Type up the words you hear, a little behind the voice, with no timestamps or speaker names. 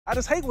I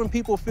just hate when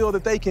people feel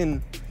that they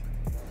can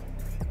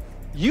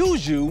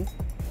use you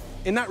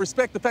and not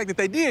respect the fact that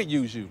they did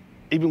use you.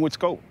 Even with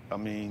Scope, I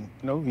mean,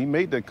 you know, he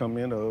made that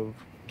comment of,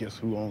 guess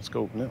who owns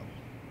Scope now?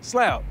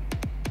 Slab,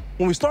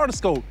 when we started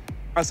Scope,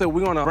 I said,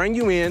 we're gonna bring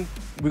you in,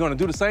 we're gonna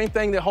do the same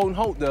thing that Holden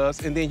Holt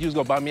does, and then you just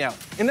gonna buy me out.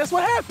 And that's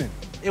what happened.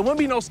 It wouldn't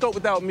be no Scope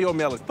without me or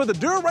Melody. For the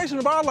duration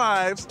of our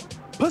lives,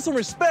 put some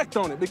respect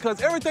on it, because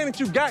everything that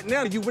you got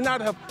now, you would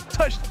not have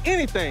touched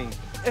anything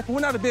if it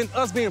would not have been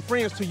us being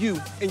friends to you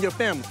and your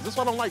family. That's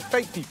why I don't like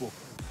fake people.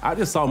 I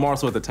just saw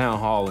Marcel at the town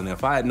hall, and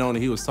if I had known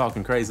that he was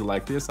talking crazy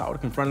like this, I would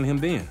have confronted him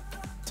then.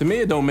 To me,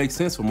 it don't make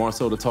sense for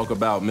Marcel to talk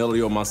about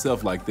Melody or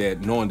myself like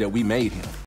that, knowing that we made him.